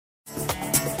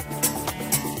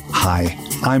Hi,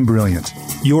 I'm Brilliant,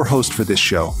 your host for this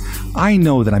show. I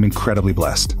know that I'm incredibly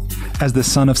blessed. As the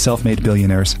son of self-made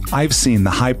billionaires, I've seen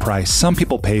the high price some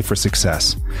people pay for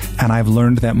success, and I've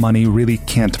learned that money really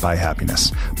can't buy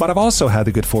happiness. But I've also had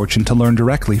the good fortune to learn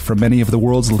directly from many of the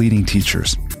world's leading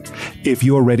teachers. If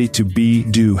you're ready to be,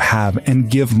 do, have,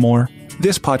 and give more,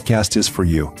 this podcast is for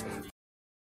you.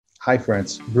 Hi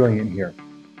friends, Brilliant here.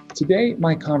 Today,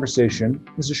 my conversation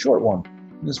is a short one.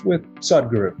 It's with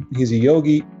Sadhguru. He's a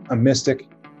yogi, a mystic,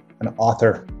 an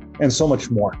author, and so much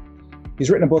more.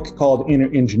 He's written a book called Inner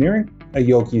Engineering, A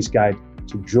Yogi's Guide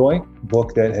to Joy, a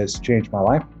book that has changed my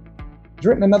life. He's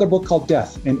written another book called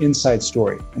Death, an Inside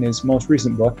Story. And his most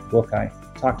recent book, the book I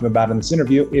talked to him about in this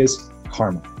interview, is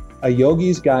Karma, A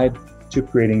Yogi's Guide to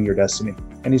Creating Your Destiny.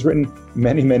 And he's written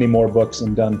many, many more books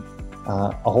and done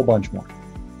a whole bunch more.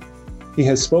 He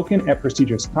has spoken at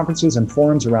prestigious conferences and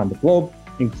forums around the globe,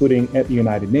 including at the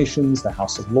United Nations, the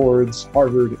House of Lords,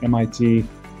 Harvard, MIT,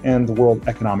 and the World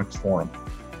Economic Forum.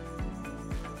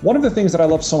 One of the things that I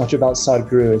love so much about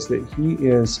Sadhguru is that he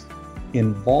is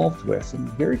involved with and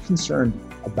very concerned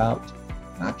about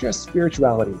not just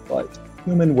spirituality, but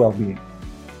human well-being,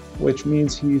 which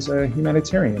means he's a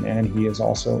humanitarian and he is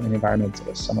also an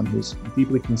environmentalist, someone who's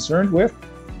deeply concerned with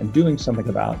and doing something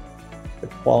about the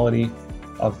quality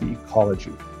of the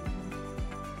ecology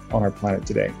on our planet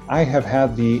today. I have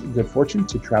had the good fortune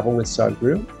to travel with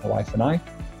Sadhguru, my wife and I,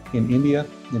 in India,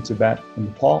 in Tibet, in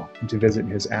Nepal, and to visit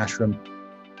his ashram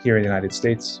here in the United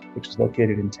States, which is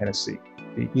located in Tennessee,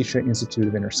 the Isha Institute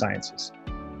of Inner Sciences.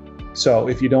 So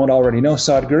if you don't already know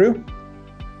Sadhguru,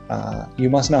 you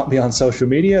must not be on social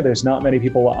media. There's not many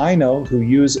people I know who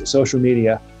use social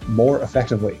media more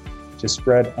effectively to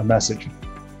spread a message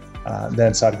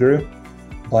than Sadhguru.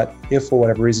 But if for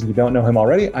whatever reason you don't know him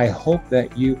already, I hope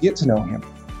that you get to know him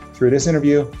through this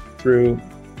interview, through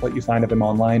what you find of him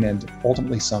online, and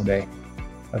ultimately someday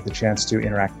have the chance to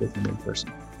interact with him in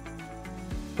person.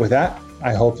 With that,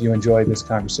 I hope you enjoyed this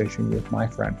conversation with my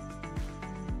friend,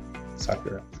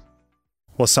 Sadhguru.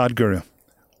 Well, Sadhguru,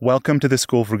 welcome to the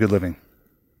School for Good Living.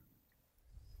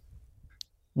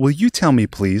 Will you tell me,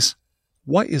 please,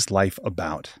 what is life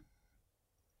about?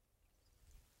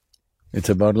 It's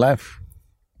about life.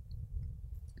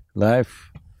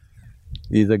 Life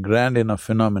is a grand enough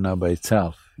phenomena by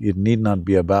itself. It need not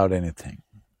be about anything.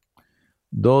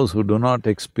 Those who do not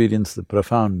experience the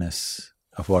profoundness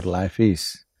of what life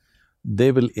is,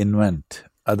 they will invent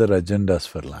other agendas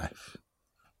for life,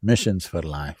 missions for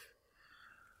life.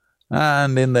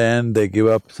 And in the end, they give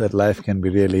up that life can be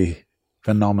really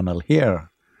phenomenal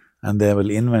here, and they will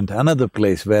invent another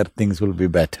place where things will be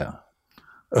better.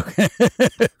 Okay?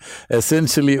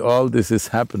 Essentially, all this is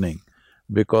happening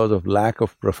because of lack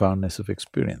of profoundness of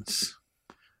experience.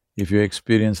 If you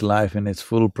experience life in its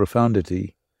full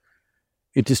profundity,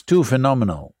 it is too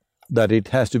phenomenal that it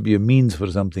has to be a means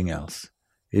for something else.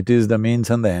 It is the means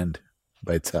and the end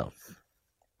by itself.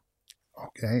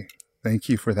 Okay, thank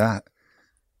you for that.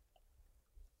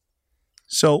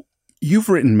 So, you've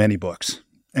written many books,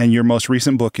 and your most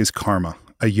recent book is Karma,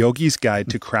 A Yogi's Guide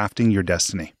to Crafting Your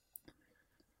Destiny.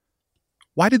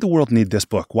 Why did the world need this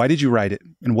book? Why did you write it?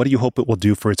 And what do you hope it will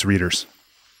do for its readers?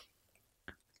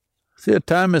 See, a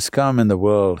time has come in the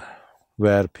world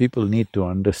where people need to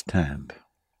understand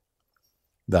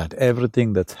that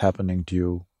everything that's happening to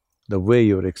you, the way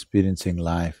you're experiencing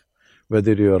life,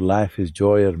 whether your life is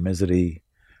joy or misery,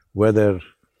 whether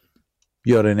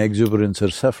you're in exuberance or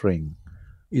suffering,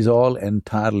 is all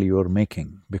entirely your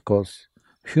making, because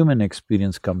human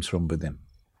experience comes from within.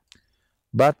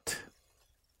 But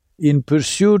in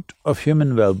pursuit of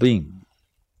human well-being,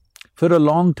 for a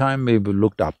long time we've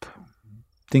looked up,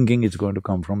 thinking it's going to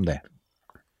come from there.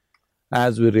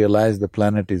 As we realize the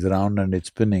planet is round and it's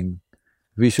spinning,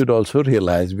 we should also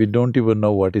realize we don't even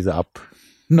know what is up.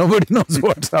 Nobody knows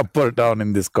what's up or down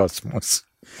in this cosmos.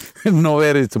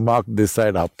 Nowhere it's marked this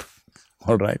side up,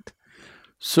 all right?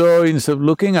 So instead of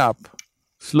looking up,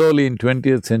 slowly in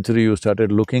 20th century you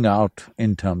started looking out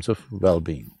in terms of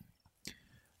well-being.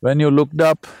 When you looked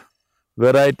up,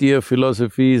 variety of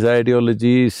philosophies,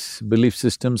 ideologies, belief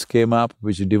systems came up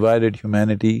which divided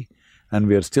humanity, and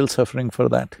we are still suffering for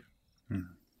that.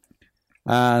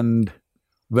 And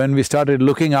when we started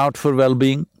looking out for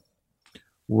well-being,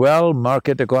 well,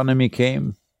 market economy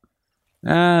came,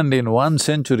 and in 1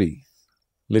 century,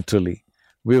 literally,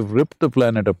 we've ripped the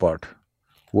planet apart,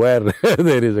 where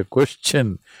there is a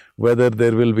question whether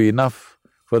there will be enough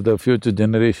for the future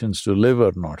generations to live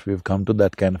or not. We've come to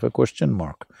that kind of a question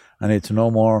mark, and it's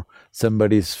no more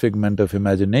somebody's figment of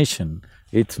imagination,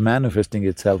 it's manifesting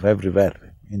itself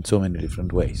everywhere in so many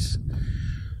different ways.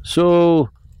 So,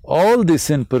 All this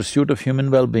in pursuit of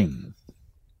human well-being.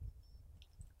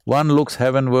 One looks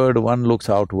heavenward, one looks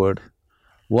outward.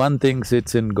 One thinks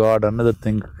it's in God, another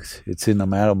thinks it's in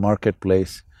a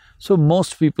marketplace. So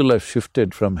most people have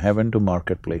shifted from heaven to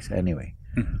marketplace anyway.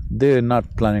 They're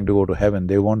not planning to go to heaven,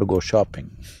 they want to go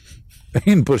shopping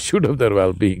in pursuit of their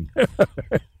well-being.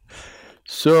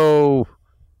 So,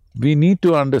 we need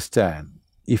to understand,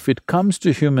 if it comes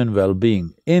to human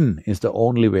well-being, in is the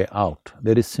only way out,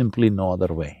 there is simply no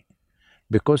other way.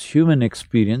 Because human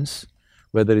experience,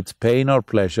 whether it's pain or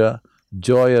pleasure,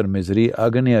 joy or misery,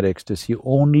 agony or ecstasy,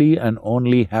 only and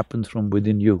only happens from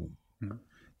within you.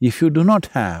 If you do not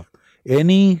have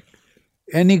any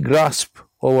grasp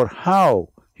over how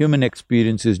human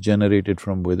experience is generated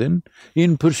from within,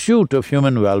 in pursuit of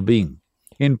human well-being,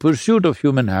 in pursuit of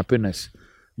human happiness,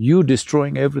 you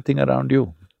destroying everything around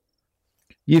you.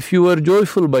 If you are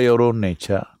joyful by your own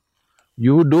nature,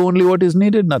 you would do only what is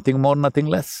needed, nothing more, nothing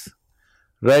less.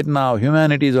 Right now,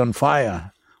 humanity is on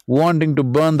fire, wanting to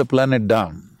burn the planet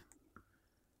down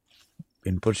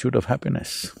in pursuit of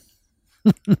happiness.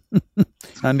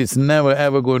 And it's never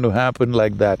ever going to happen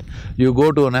like that. You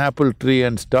go to an apple tree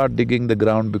and start digging the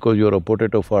ground because you're a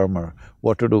potato farmer,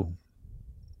 what to do?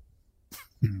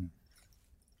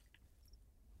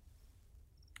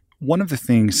 One of the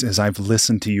things is I've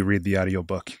listened to you read the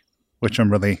audiobook, which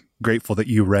I'm really grateful that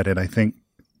you read it. I think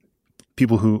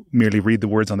people who merely read the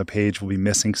words on the page will be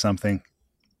missing something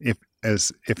if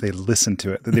they listen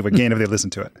to it, that they would gain if they listen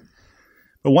to it.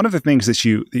 But one of the things that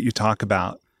you talk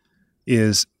about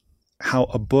is how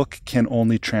a book can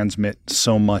only transmit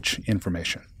so much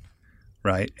information,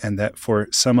 right? And that for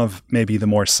some of maybe the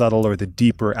more subtle or the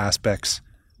deeper aspects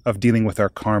of dealing with our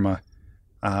karma,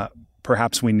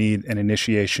 perhaps we need an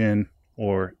initiation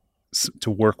or to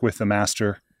work with the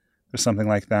master or something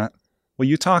like that. Will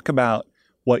you talk about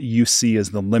what you see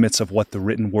as the limits of what the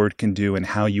written word can do and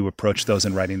how you approach those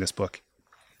in writing this book?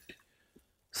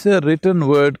 So, a written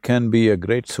word can be a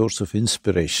great source of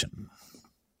inspiration.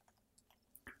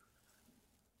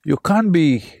 You can't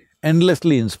be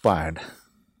endlessly inspired.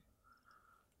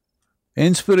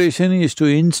 Inspiration is to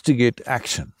instigate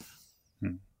action.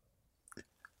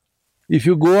 If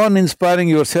you go on inspiring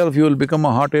yourself, you will become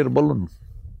a hot air balloon.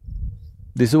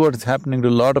 This is what is happening to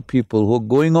a lot of people who are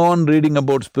going on reading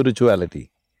about spirituality.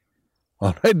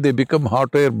 All right, they become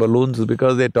hot air balloons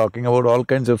because they're talking about all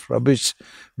kinds of rubbish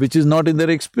which is not in their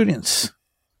experience.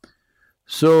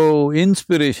 So,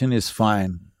 inspiration is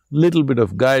fine, little bit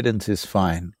of guidance is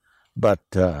fine, but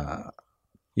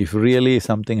if really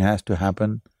something has to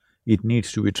happen, it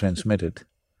needs to be transmitted.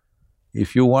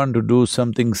 If you want to do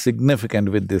something significant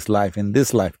with this life in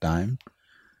this lifetime,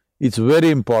 it's very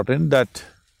important that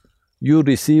you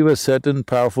receive a certain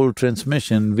powerful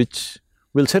transmission which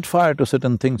will set fire to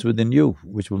certain things within you,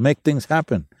 which will make things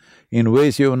happen in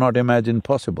ways you have not imagined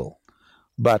possible.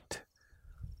 But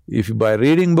if by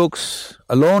reading books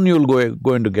alone you'll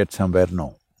going to get somewhere,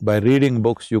 no. By reading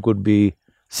books you could be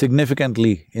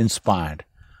significantly inspired,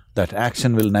 that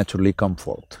action will naturally come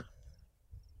forth.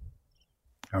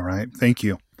 All right, thank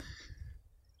you.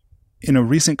 In a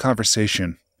recent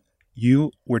conversation,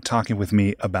 you were talking with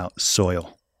me about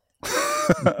soil,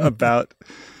 about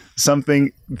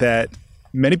something that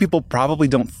many people probably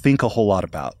don't think a whole lot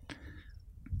about.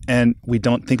 And we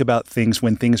don't think about things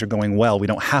when things are going well. We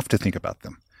don't have to think about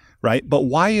them, right? But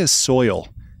why is soil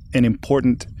an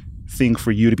important thing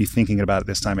for you to be thinking about at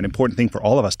this time, an important thing for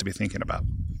all of us to be thinking about?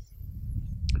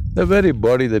 The very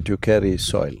body that you carry is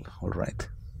soil, all right?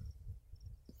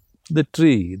 The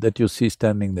tree that you see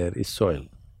standing there is soil.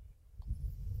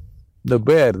 The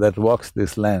bear that walks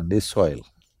this land is soil.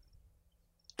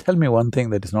 Tell me one thing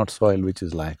that is not soil, which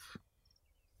is life.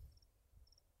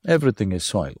 Everything is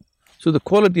soil. So the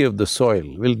quality of the soil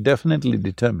will definitely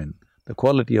determine the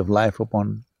quality of life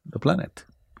upon the planet.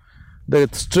 The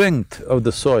strength of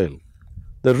the soil,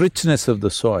 the richness of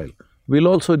the soil will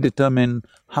also determine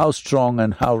how strong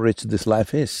and how rich this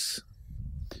life is.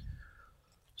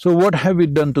 So what have we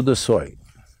done to the soil?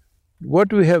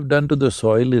 What we have done to the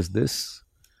soil is this,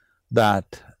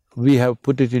 that we have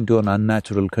put it into an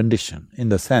unnatural condition, in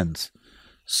the sense,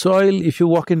 soil, if you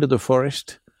walk into the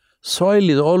forest, soil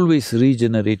is always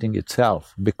regenerating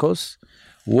itself because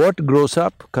what grows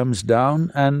up comes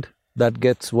down and that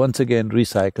gets once again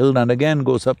recycled and again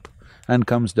goes up and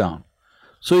comes down.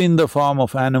 So in the form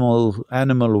of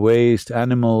animal waste,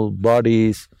 animal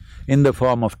bodies, in the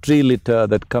form of tree litter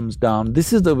that comes down,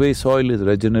 this is the way soil is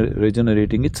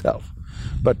regenerating itself.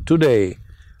 But today,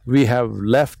 we have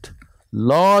left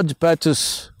large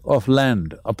patches of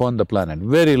land upon the planet,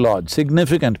 very large,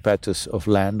 significant patches of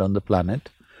land on the planet,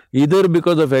 either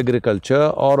because of agriculture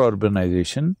or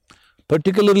urbanization,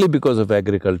 particularly because of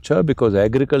agriculture, because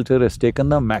agriculture has taken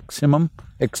the maximum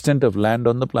extent of land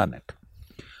on the planet.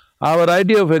 Our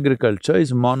idea of agriculture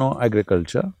is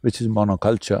mono-agriculture, which is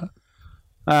monoculture,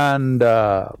 and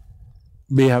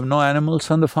we have no animals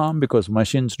on the farm because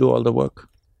machines do all the work.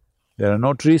 There are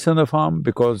no trees on the farm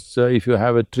because if you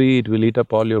have a tree, it will eat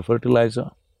up all your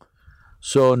fertilizer.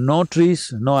 So, no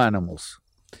trees, no animals.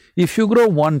 If you grow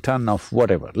 1 ton of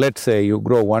whatever, let's say you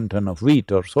grow 1 ton of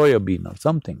wheat or soya bean or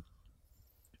something,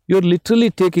 you're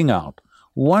literally taking out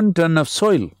 1 ton of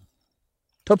soil,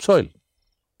 topsoil.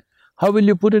 How will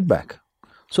you put it back?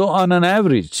 So on an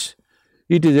average,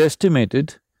 it is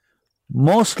estimated,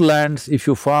 most lands, if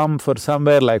you farm for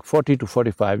somewhere like 40 to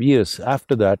 45 years,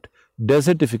 after that,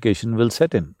 desertification will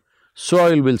set in.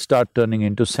 Soil will start turning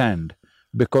into sand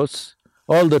because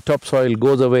all the topsoil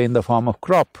goes away in the form of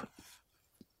crop.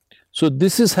 So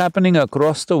this is happening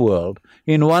across the world.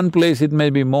 In one place it may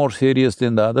be more serious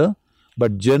than the other,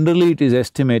 but generally it is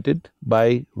estimated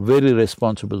by very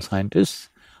responsible scientists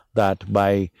that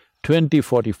by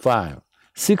 2045,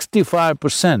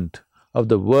 65% of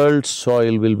the world's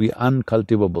soil will be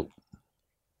uncultivable.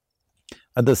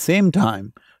 At the same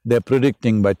time, they're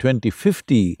predicting by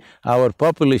 2050, our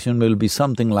population will be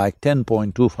something like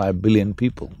 10.25 billion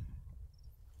people.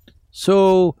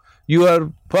 So,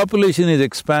 your population is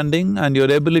expanding and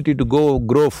your ability to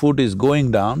grow food is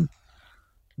going down.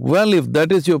 Well, if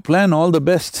that is your plan, all the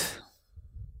best.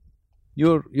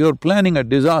 You're planning a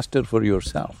disaster for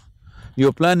yourself.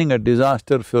 You're planning a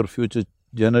disaster for future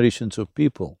generations of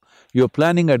people. You're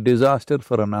planning a disaster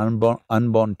for an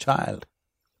unborn child.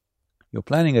 You're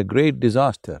planning a great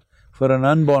disaster for an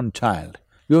unborn child.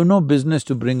 You have no business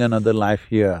to bring another life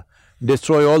here,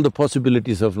 destroy all the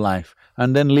possibilities of life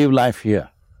and then live life here,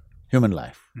 human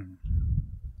life.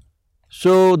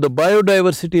 So, the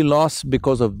biodiversity loss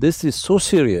because of this is so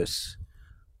serious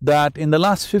that in the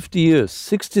last 50 years,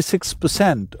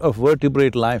 66% of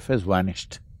vertebrate life has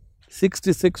vanished.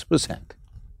 66%.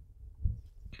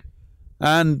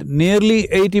 And nearly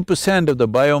 80% of the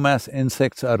biomass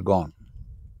insects are gone.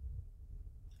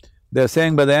 They're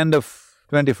saying by the end of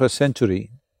 21st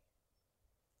century,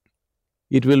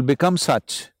 it will become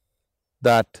such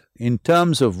that in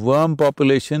terms of worm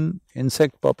population,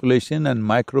 insect population and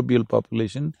microbial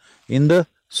population in the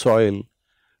soil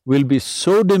will be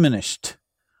so diminished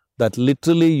that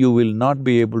literally you will not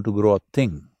be able to grow a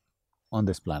thing on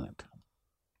this planet.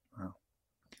 Wow.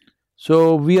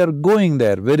 So, we are going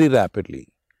there very rapidly.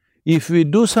 If we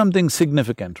do something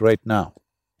significant right now,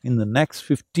 in the next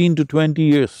 15 to 20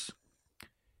 years,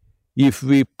 if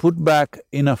we put back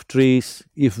enough trees,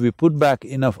 if we put back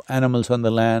enough animals on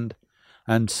the land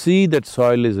and see that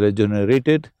soil is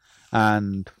regenerated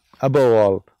and above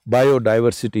all,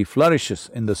 biodiversity flourishes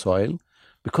in the soil,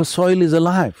 because soil is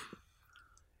alive.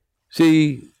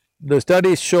 See, the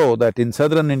studies show that in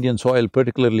southern Indian soil,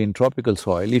 particularly in tropical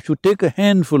soil, if you take a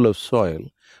handful of soil,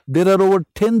 there are over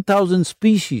 10,000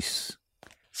 species,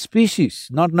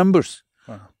 not numbers.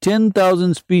 Wow.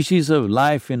 10,000 species of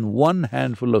life in one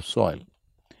handful of soil.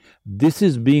 This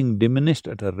is being diminished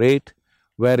at a rate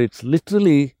where it's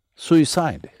literally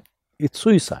suicide. It's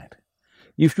suicide.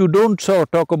 If you don't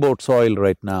talk about soil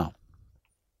right now,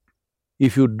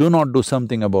 if you do not do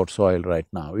something about soil right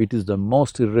now, it is the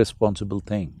most irresponsible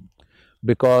thing.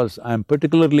 Because I'm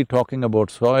particularly talking about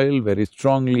soil very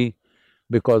strongly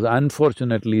because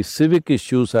unfortunately civic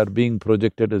issues are being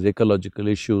projected as ecological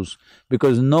issues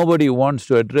because nobody wants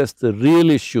to address the real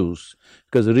issues,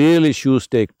 because real issues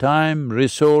take time,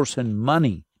 resource and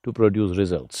money to produce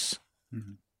results.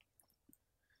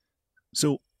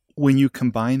 So, when you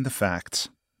combine the fact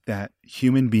that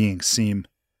human beings seem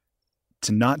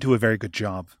to not do a very good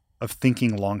job of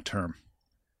thinking long-term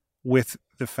with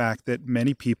the fact that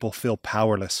many people feel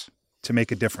powerless to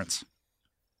make a difference,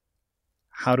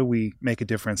 how do we make a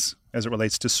difference as it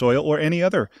relates to soil or any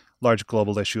other large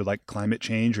global issue like climate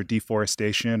change or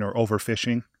deforestation or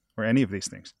overfishing or any of these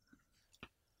things?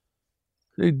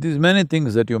 There's many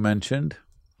things that you mentioned,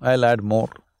 I'll add more.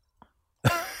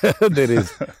 There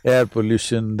is air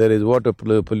pollution, there is water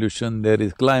pollution, there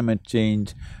is climate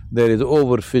change, there is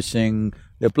overfishing,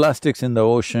 there are plastics in the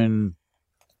ocean,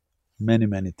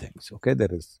 many things, okay?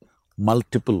 There is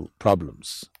multiple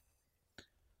problems.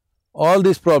 All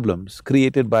these problems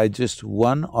created by just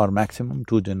one or maximum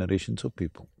 2 generations of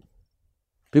people.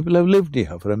 People have lived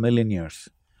here for 1,000,000 years,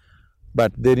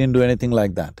 but they didn't do anything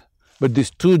like that. But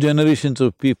these 2 generations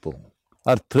of people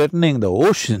are threatening the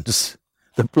oceans,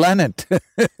 the planet,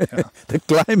 the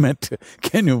climate.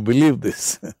 Can you believe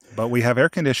this? But we have air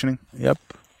conditioning. Yep.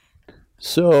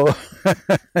 So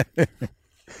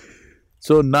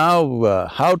So now,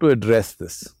 how to address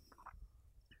this?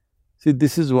 See,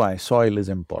 this is why soil is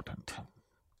important.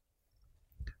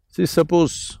 See,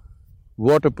 suppose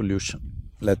water pollution,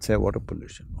 let's say water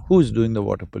pollution. Who is doing the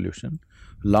water pollution?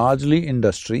 Largely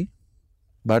industry,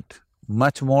 but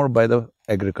much more by the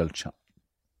agriculture.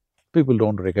 People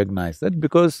don't recognize that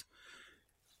because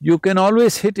you can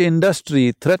always hit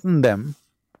industry, threaten them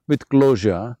with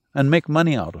closure and make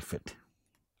money out of it.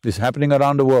 This is happening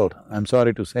around the world, I'm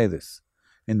sorry to say this.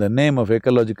 In the name of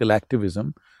ecological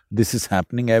activism, this is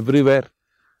happening everywhere.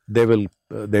 They will,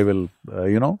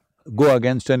 go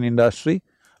against an industry,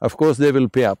 of course they will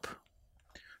pay up.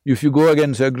 If you go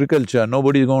against agriculture,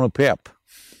 nobody is going to pay up.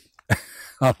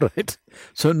 All right?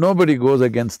 So nobody goes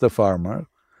against the farmer.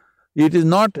 It is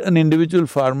not an individual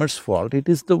farmer's fault, it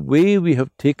is the way we have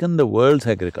taken the world's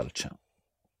agriculture.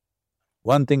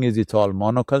 One thing is it's all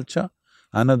monoculture,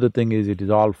 another thing is it is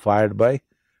all fired by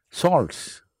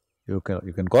salts. You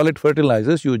can call it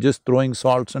fertilizers, you're just throwing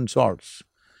salts and salts.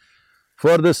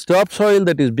 For the topsoil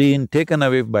that is being taken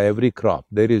away by every crop,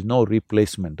 there is no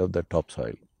replacement of the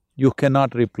topsoil. You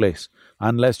cannot replace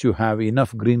unless you have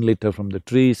enough green litter from the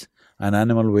trees and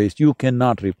animal waste, you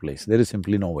cannot replace, there is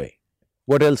simply no way.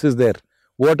 What else is there?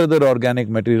 What other organic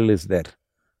material is there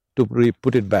to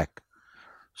put it back?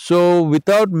 So,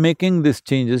 without making these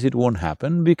changes, it won't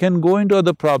happen. We can go into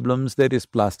other problems. There is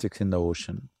plastics in the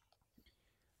ocean.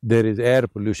 There is air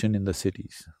pollution in the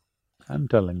cities. I'm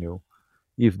telling you,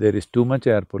 if there is too much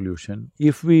air pollution,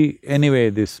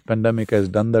 anyway, this pandemic has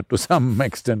done that to some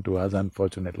extent to us,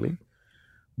 unfortunately.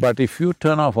 But if you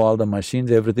turn off all the machines,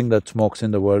 everything that smokes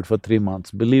in the world for 3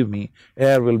 months, believe me,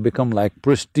 air will become like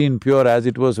pristine, pure as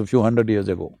it was a few hundred years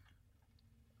ago.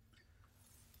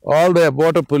 All the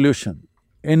water pollution,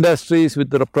 industries with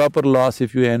the proper laws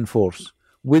if you enforce,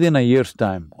 within a year's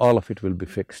time, all of it will be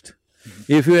fixed.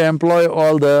 If you employ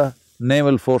all the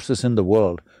naval forces in the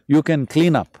world, you can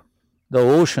clean up the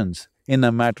oceans in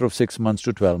a matter of 6 months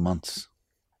to 12 months.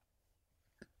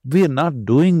 We are not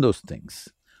doing those things.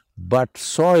 But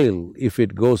soil, if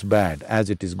it goes bad, as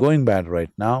it is going bad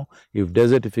right now, if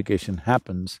desertification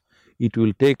happens, it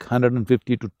will take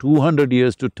 150 to 200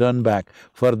 years to turn back.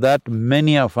 For that,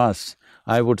 many of us,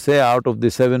 I would say out of the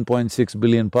 7.6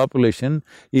 billion population,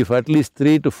 if at least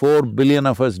 3 to 4 billion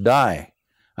of us die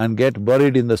and get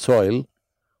buried in the soil,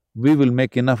 we will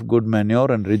make enough good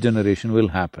manure and regeneration will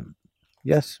happen.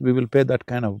 Yes, we will pay that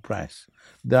kind of price.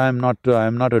 I'm not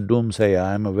a doomsayer,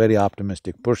 I'm a very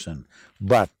optimistic person.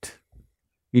 But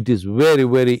it is very,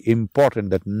 very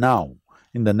important that now,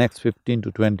 in the next 15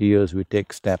 to 20 years, we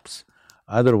take steps.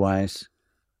 Otherwise,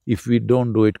 if we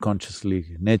don't do it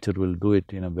consciously, nature will do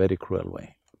it in a very cruel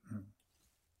way.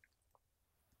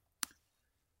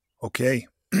 Okay.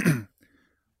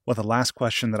 Well, the last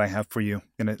question that I have for you,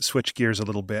 I'm gonna switch gears a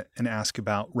little bit and ask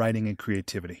about writing and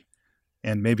creativity.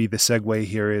 And maybe the segue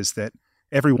here is that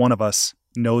every one of us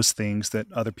knows things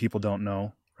that other people don't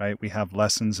know, right? We have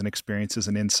lessons and experiences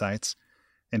and insights,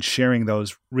 and sharing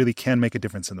those really can make a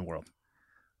difference in the world,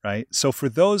 right? So for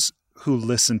those who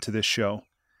listen to this show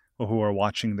or who are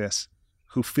watching this,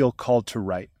 who feel called to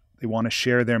write, they want to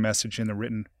share their message in a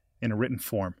written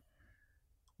form,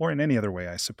 or in any other way,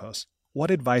 I suppose.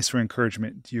 What advice or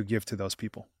encouragement do you give to those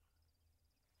people?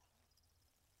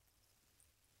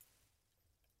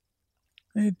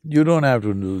 You don't have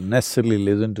to necessarily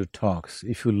listen to talks.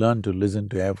 If you learn to listen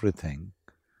to everything,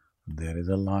 there is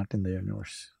a lot in the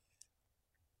universe.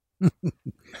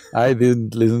 I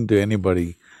didn't listen to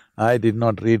anybody. I did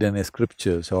not read any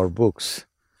scriptures or books.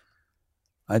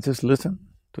 I just listened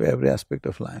to every aspect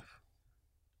of life.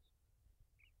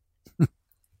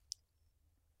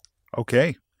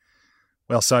 Okay.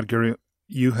 Well, Sadhguru,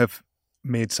 you have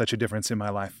made such a difference in my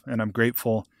life, and I'm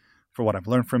grateful for what I've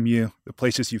learned from you, the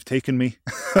places you've taken me,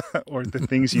 or the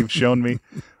things you've shown me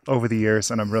over the years,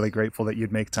 and I'm really grateful that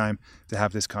you'd make time to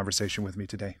have this conversation with me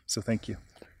today. So thank you.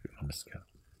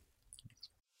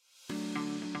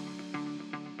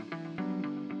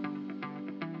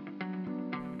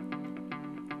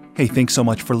 Hey, thanks so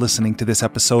much for listening to this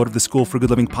episode of the School for Good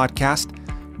Living podcast.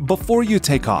 Before you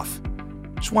take off,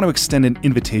 I just want to extend an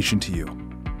invitation to you.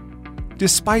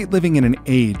 Despite living in an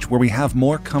age where we have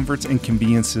more comforts and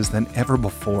conveniences than ever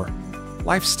before,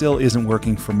 life still isn't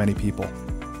working for many people.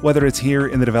 Whether it's here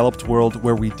in the developed world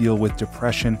where we deal with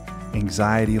depression,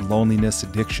 anxiety, loneliness,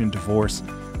 addiction, divorce,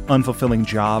 unfulfilling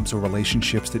jobs or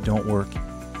relationships that don't work,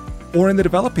 or in the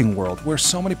developing world where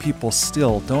so many people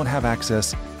still don't have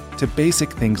access to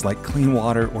basic things like clean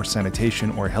water or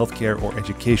sanitation or healthcare or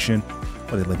education,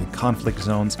 or they live in conflict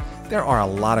zones, there are a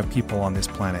lot of people on this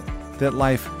planet that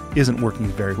life isn't working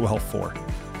very well for.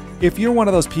 If you're one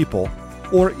of those people,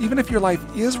 Or even if your life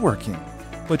is working,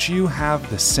 but you have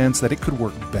the sense that it could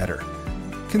work better,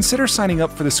 consider signing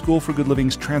up for the School for Good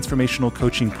Living's Transformational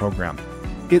Coaching Program.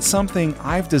 It's something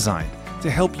I've designed to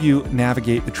help you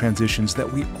navigate the transitions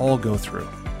that we all go through.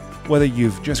 Whether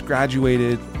you've just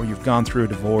graduated, or you've gone through a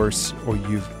divorce, or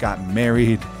you've gotten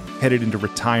married, headed into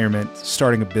retirement,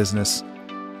 starting a business,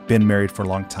 been married for a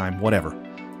long time, whatever.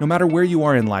 No matter where you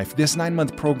are in life, this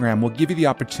 9-month program will give you the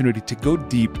opportunity to go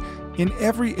deep in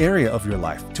every area of your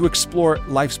life, to explore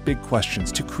life's big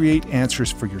questions, to create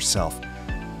answers for yourself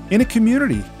in a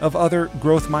community of other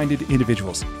growth-minded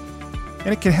individuals. And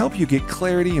it can help you get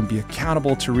clarity and be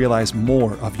accountable to realize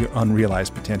more of your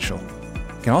unrealized potential.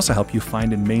 It can also help you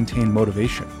find and maintain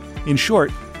motivation. In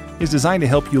short, it's designed to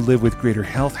help you live with greater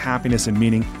health, happiness, and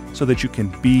meaning so that you can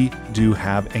be, do,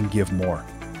 have, and give more.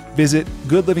 Visit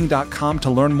goodliving.com to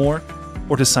learn more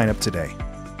or to sign up today.